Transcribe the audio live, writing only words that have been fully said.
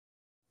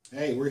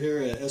Hey, we're here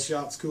at S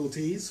Yotz Cool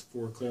Tees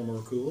for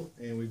Claremore Cool,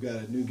 and we've got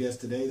a new guest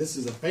today. This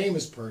is a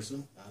famous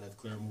person out of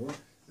Claremore.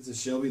 This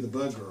is Shelby the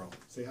Bug Girl.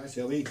 Say hi,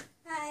 Shelby.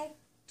 Hi.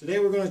 Today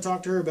we're going to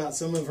talk to her about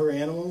some of her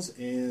animals,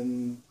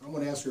 and I'm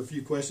going to ask her a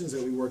few questions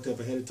that we worked up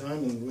ahead of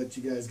time and let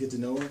you guys get to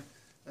know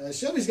her.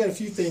 Shelby's got a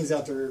few things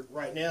out there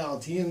right now.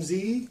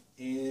 TMZ,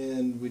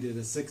 and we did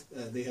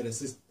they had a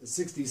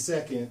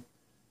 60-second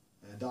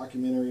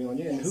documentary on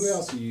you. And who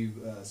else you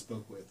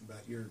spoke with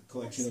about your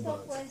collection of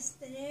bugs? I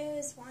spoke with the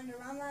News,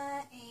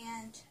 Wonderama,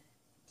 and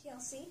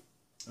TLC.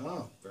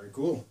 Oh, very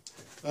cool.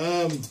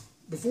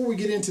 Before we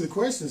get into the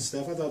questions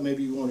stuff, I thought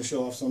maybe you want to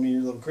show off some of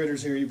your little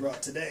critters here you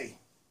brought today.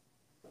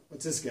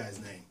 What's this guy's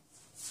name?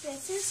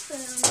 This is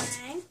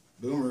Boomerang.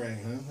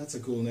 Boomerang, huh? That's a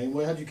cool name.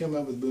 Well, how'd you come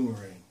up with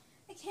Boomerang?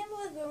 I came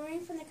up with Boomerang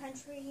from the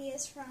country he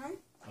is from.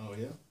 Oh,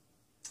 yeah?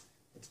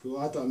 That's cool.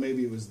 I thought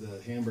maybe it was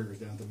the hamburgers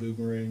down at the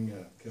Boomerang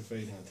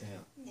Cafe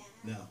downtown. No.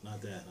 No,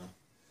 not that, huh?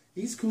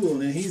 He's cool.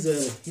 Now, he's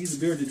a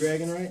bearded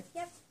dragon, right?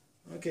 Yep.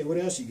 Okay, what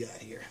else you got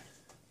here?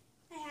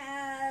 I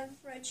have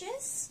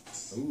roaches.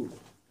 Ooh.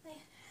 I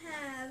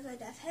have a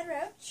death head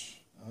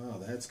roach. Oh,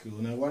 that's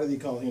cool. Now, why do they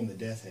call him the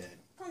Death Head?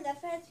 I call them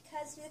death heads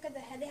because if you look at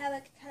the head, they have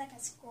kind of like a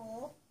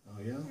skull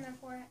Oh, yeah? on their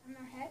forehead, on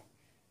their head.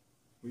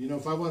 Well, you know,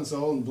 if I wasn't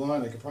so old and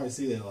blind, I could probably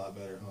see that a lot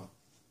better, huh?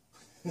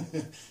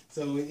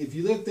 So if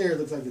you look there, it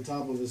looks like the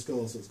top of his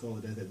skull, so it's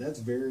called a death head. That's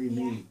very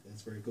neat.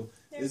 That's very cool.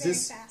 They're very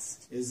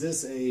fast. Is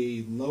this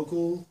a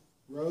local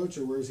roach,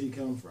 or where's he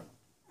come from?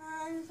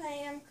 If I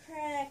am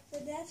correct,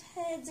 the death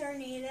heads are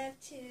native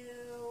to,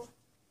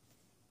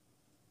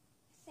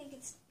 I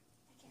can't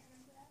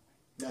remember that.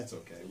 That's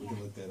okay. We can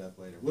look that up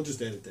later. We'll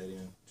just edit that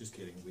in. Just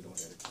kidding. We don't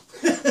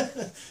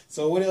edit.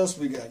 So what else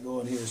we got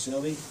going here,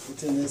 Shelby?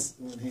 What's in this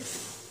one here?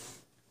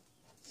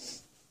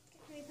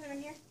 Can we put him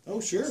in here? Oh,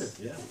 sure.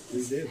 Yeah,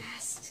 please do.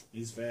 Fast.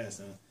 He's fast,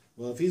 huh?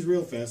 Well, if he's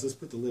real fast, let's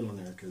put the lid on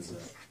there, because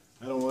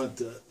I don't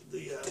want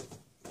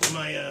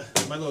my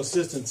little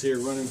assistants here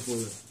running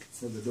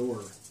for the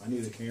door. I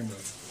need a camera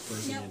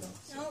person, Nope. you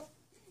know. Nope.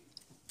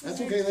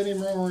 That's okay. Let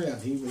him roam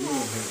around. He won't hurt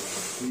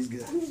us. He's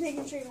good. I'm just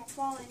making sure he won't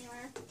fall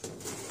anywhere.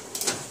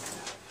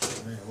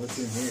 Man, what's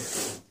in here?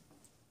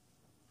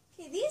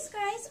 Okay, these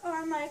guys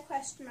are my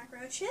question mark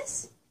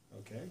roaches.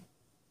 Okay.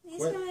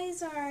 These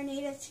guys are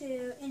native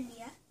to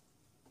India.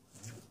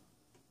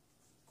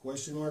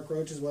 Question mark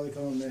roaches? Why do they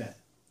call them that?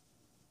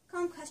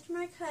 Call them question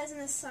mark because on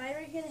the side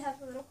right here they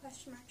have a little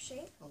question mark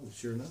shape. Oh,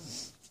 sure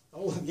enough.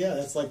 Oh, yeah,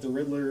 that's like the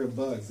Riddler of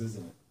bugs,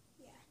 isn't it?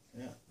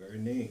 Yeah. Yeah, very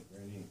neat,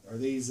 very neat. Are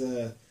these,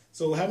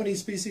 so how many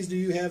species do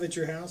you have at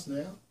your house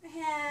now? I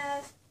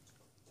have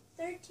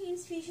 13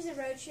 species of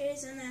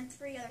roaches and then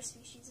 3 other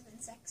species of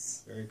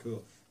insects. Very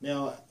cool.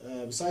 Now,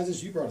 besides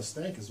this, you brought a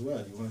snake as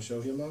well. Do you want to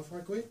show him off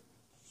right quick?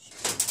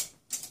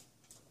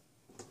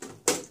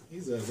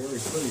 He's a very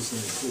pretty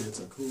snake, too. It's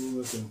a cool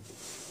looking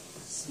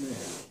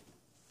snake.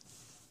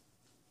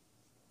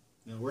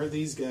 Now, where are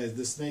these guys?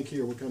 This snake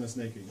here, what kind of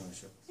snake are you going to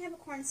show us? I have a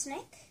corn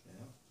snake.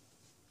 Yeah.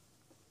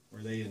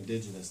 Where are they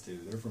indigenous to?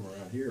 They're from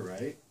around here,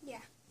 right?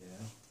 Yeah.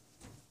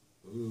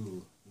 Yeah.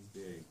 Ooh, he's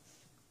big.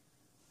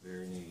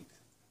 Very neat.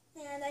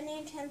 And I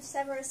named him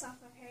Severus off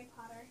of Harry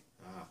Potter.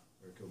 Ah,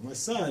 very cool. My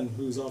son,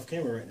 who's off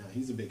camera right now,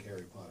 he's a big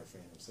Harry Potter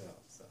fan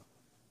himself, so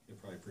he'll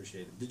probably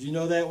appreciate it. Did you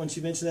know that when she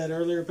mentioned that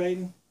earlier,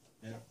 Peyton?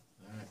 Yeah.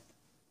 All right.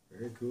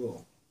 Very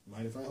cool.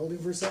 Mind if I hold him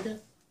for a second?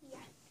 Yeah.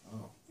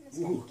 Oh.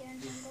 Ooh.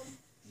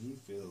 He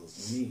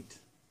feels neat.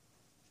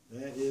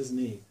 That is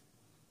neat.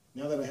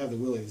 Now that I have the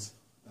willies,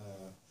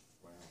 wow.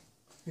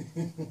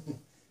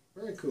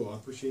 Very cool. I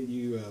appreciate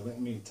you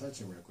letting me touch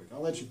him real quick.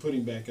 I'll let you put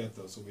him back up,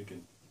 though, so we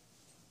can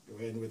go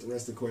ahead with the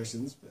rest of the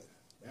questions. But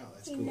wow,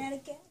 that's cool. Now to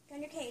get on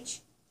your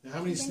cage. Now,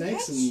 how many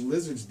snakes and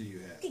lizards do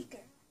you have? Good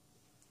girl.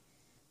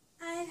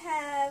 I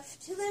have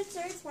 2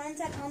 lizards. One's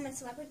at home.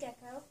 It's a leopard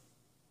gecko.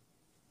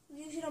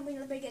 We usually don't bring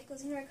leopard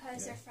geckos in here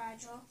because they're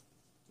fragile.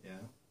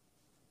 Yeah.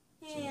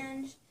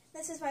 And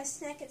this is my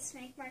second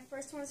snake. My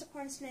first one was a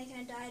corn snake,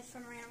 and it died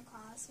from ram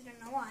claws. I don't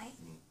know why.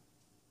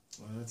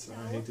 Well,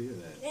 I hate to hear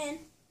that. Go in.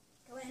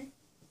 Go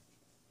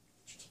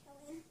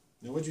in.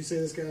 Now, what'd you say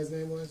this guy's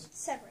name was?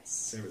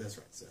 Severus. That's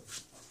right,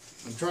 Severus.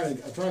 I'm trying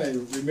to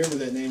remember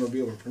that name or be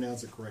able to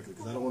pronounce it correctly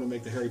because I don't want to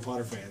make the Harry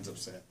Potter fans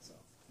upset. So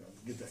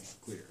get that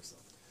clear. So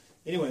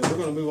anyway, we're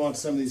going to move on to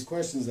some of these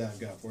questions that I've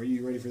got for you.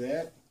 You ready for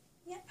that?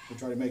 Yep. We'll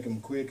try to make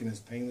them quick and as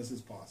painless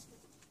as possible.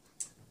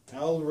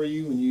 How old were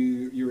you when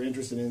your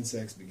interest in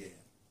insects began?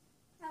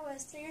 I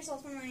was 3 years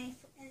old when my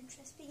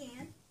interest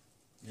began.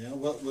 Yeah.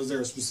 What was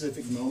there a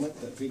specific moment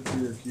that piqued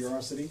your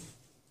curiosity?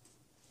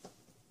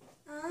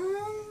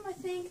 I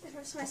think the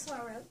first time I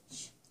saw a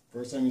roach.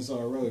 First time you saw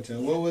a roach,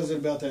 huh? What was it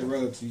about that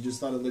roach? You just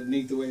thought it looked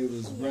neat the way it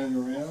was running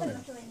around? I thought it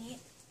looked really neat.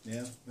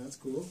 Yeah, that's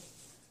cool.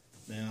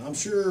 Now, I'm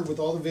sure with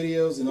all the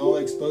videos and all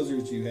the exposure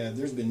that you have,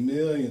 there's been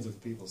millions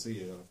of people see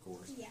it, of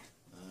course. Yeah.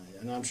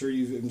 And I'm sure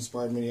you've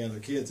inspired many other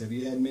kids. Have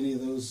you had many of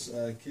those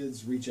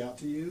kids reach out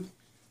to you?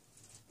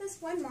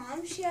 This one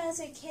mom, she has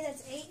a kid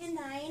that's 8 and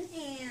 9,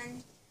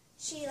 and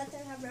she let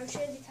them have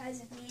roaches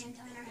because of me and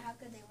telling her how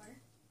good they were.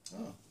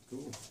 Oh,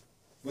 cool.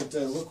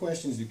 What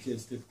questions do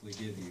kids typically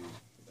give you?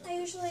 I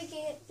usually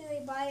get, do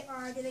they bite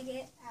or do they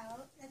get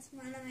out? That's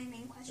one of my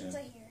main questions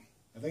I hear.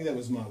 I think that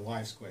was my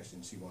wife's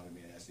question she wanted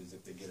me to ask you, is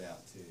if they get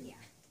out too. Yeah.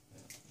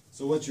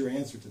 So what's your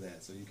answer to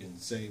that, so you can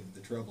save the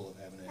trouble of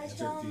having to answer in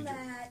the I future? tell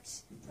them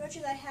that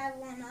roaches I have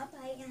will not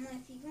bite and I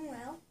feed them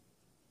well.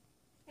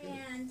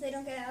 And they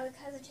don't get out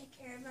because I take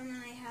care of them,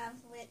 and I have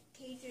lit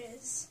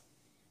cages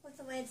with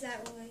the lids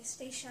that will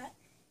stay shut.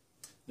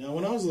 Now,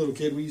 when I was a little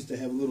kid, we used to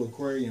have little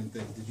aquarium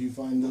things. Did you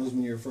find those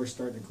when you were first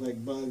starting to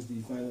collect bugs? Did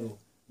you find little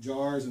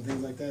jars and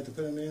things like that to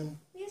put them in?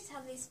 We used to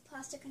have these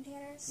plastic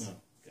containers. Oh,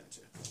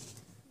 gotcha.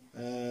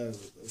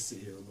 Let's see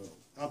here.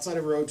 Outside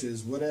of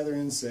roaches, what other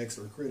insects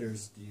or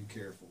critters do you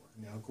care for?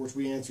 Now, of course,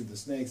 we answered the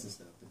snakes and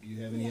stuff, but do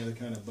you have any other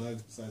kind of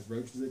bugs besides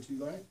roaches that you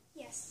like?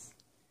 Yes.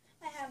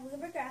 I have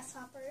liver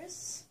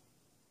grasshoppers.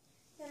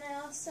 Then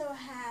I also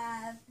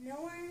have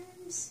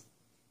millworms,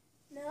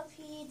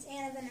 millipedes,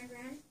 and a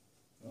vinegar.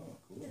 Oh,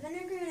 cool. The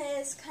vinegar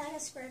is kind of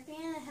like a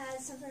scorpion. It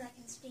has something that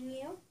can sting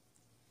you.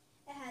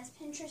 It has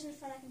pinchers in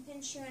front that can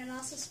pinch you, and it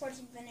also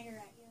squirts vinegar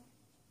at you.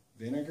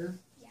 Vinegar?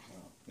 Yeah.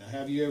 Oh. Now,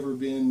 have you ever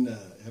been,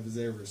 has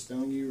it ever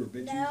stung you or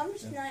bit you? No, I'm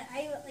just not.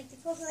 Like, the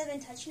closest I've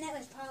been touching it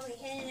was probably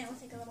hitting it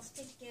with like a little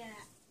stick to get it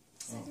at.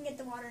 So I can get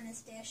the water in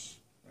this dish.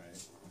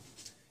 Right.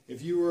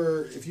 If you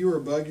were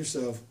a bug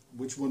yourself,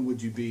 which one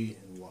would you be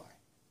and why?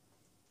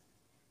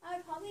 I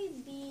would probably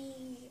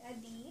be a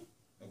bee.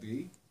 A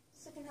bee?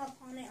 So I can help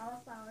pollinate all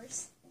the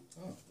flowers.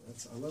 Oh,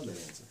 I love that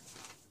answer.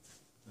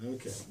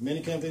 Okay.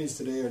 Many companies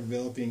today are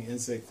developing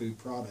insect food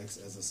products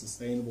as a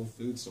sustainable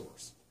food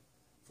source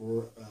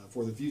for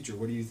the future.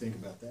 What do you think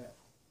about that?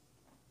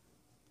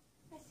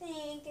 I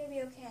think it would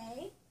be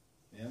okay.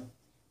 Yeah?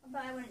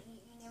 But I wouldn't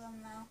eat any of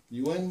them, though.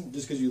 You wouldn't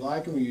just because you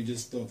like them, or you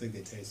just don't think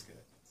they taste good?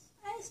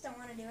 I just don't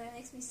want to do it. It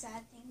makes me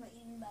sad thinking about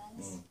eating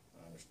bugs.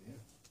 I understand.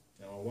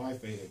 Now, my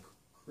wife ate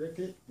a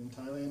cricket in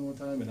Thailand one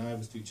time, and I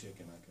was too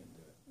chicken. I couldn't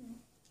do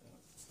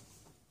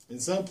it. In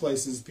some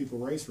places, people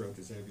race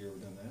roaches. Have you ever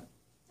done that?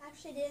 I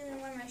actually did it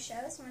in one of my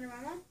shows,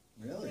 Wonderama.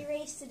 Really? We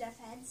raced the death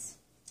heads.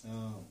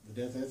 Oh, the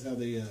death heads, how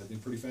they're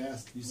pretty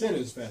fast? You said it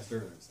was fast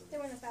earlier. So. They're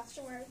one of the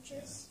faster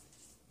roaches.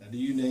 Yeah. Now, do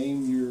you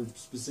name your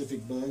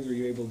specific bugs? Are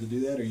you able to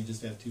do that, or you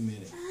just have too many?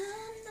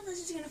 No,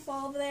 this is going to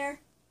fall over there.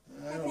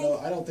 I don't know.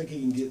 I don't think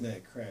he can get in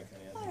that crack,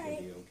 honey. I think All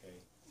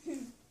he'll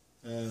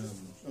be okay.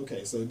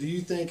 Okay, so do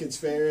you think it's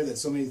fair that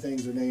so many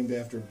things are named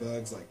after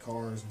bugs like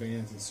cars,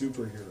 bands, and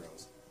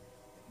superheroes,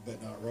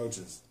 but not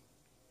roaches?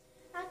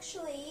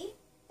 Actually,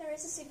 there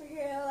is a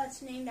superhero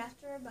that's named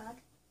after a bug.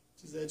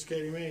 She's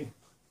educating me.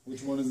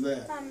 Which one is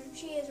that?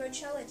 She is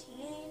Rochelle, a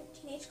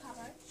teenage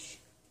cockroach.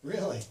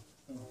 Really?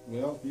 Oh,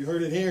 well, you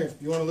heard it here.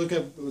 You want to look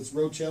up it's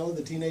Rochella,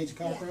 the teenage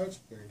cockroach?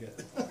 Yeah. Very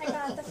good. I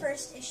got the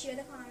first issue of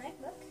the comic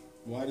book.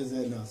 Why does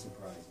that not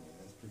surprise me?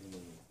 That's pretty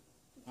neat.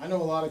 I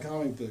know a lot of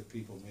comic book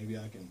people. Maybe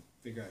I can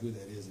figure out who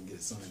that is and get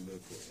a signed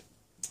book for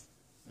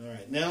you. All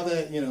right. Now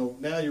that,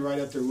 now you're right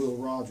up there with Will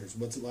Rogers,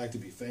 what's it like to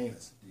be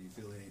famous? Do you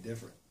feel any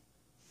different?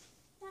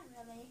 Not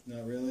really.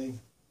 Not really?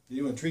 Do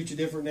anyone treat you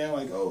different now?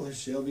 Like, oh, there's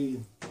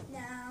Shelby.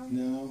 No.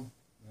 No?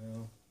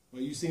 No.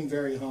 Well, you seem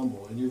very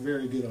humble, and you're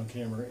very good on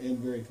camera and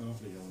very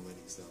confident young lady,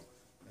 so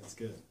that's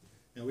good.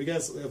 Now, we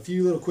got a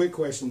few little quick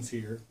questions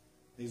here.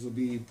 These will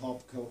be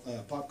pop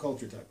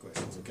culture type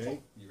questions, okay?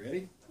 You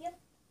ready? Yep.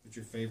 What's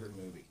your favorite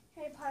movie?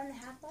 Harry Potter and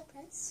the Half-Blood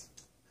Prince.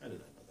 How did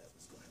I know that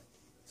was going to happen?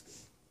 That's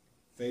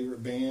good.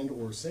 Favorite band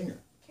or singer?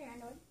 Carrie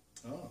Underwood.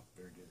 Oh,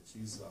 very good.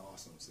 She's an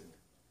awesome singer.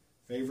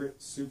 Favorite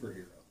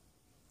superhero?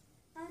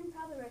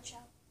 Probably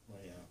Rochelle. Well,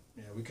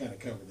 yeah, we kind of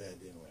covered that,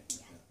 didn't we?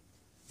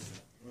 Yeah.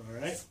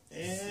 All right,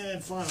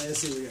 and finally, let's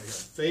see what we got here.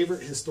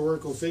 Favorite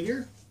historical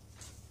figure?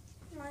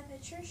 In my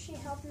picture, she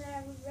helped in the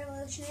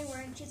Revolutionary War,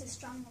 and she's a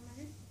strong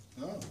woman.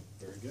 Oh,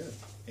 very good.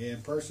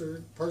 And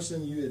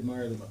person you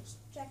admire the most?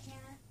 Jack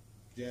Hanna.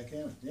 Jack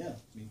Hanna. Yeah,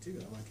 me too.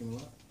 I like him a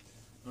lot.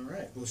 All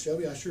right. Well,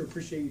 Shelby, I sure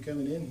appreciate you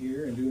coming in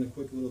here and doing a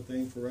quick little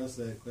thing for us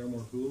at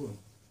Claremore Cool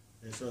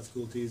and S Yotz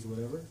Cool Tees or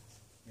whatever.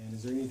 And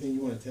is there anything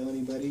you want to tell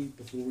anybody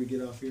before we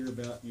get off here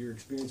about your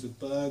experience with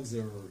bugs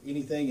or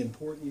anything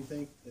important you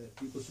think that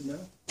people should know?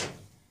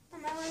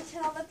 I want to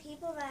tell the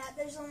people that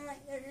there's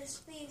at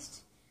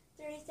least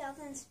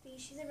 30,000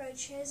 species of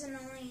roaches and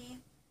only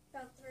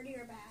about 30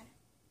 are bad.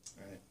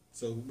 All right.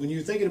 So when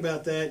you're thinking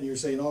about that and you're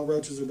saying all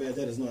roaches are bad,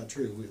 that is not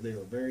true. They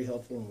are very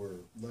helpful, and we're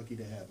lucky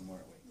to have them,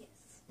 aren't we? Yes.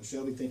 Well,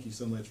 Shelby, thank you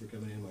so much for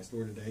coming in my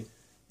store today.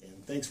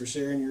 And thanks for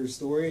sharing your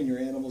story and your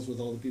animals with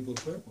all the people at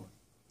Claremore.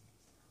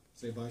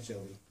 Say bye,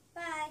 Shelby.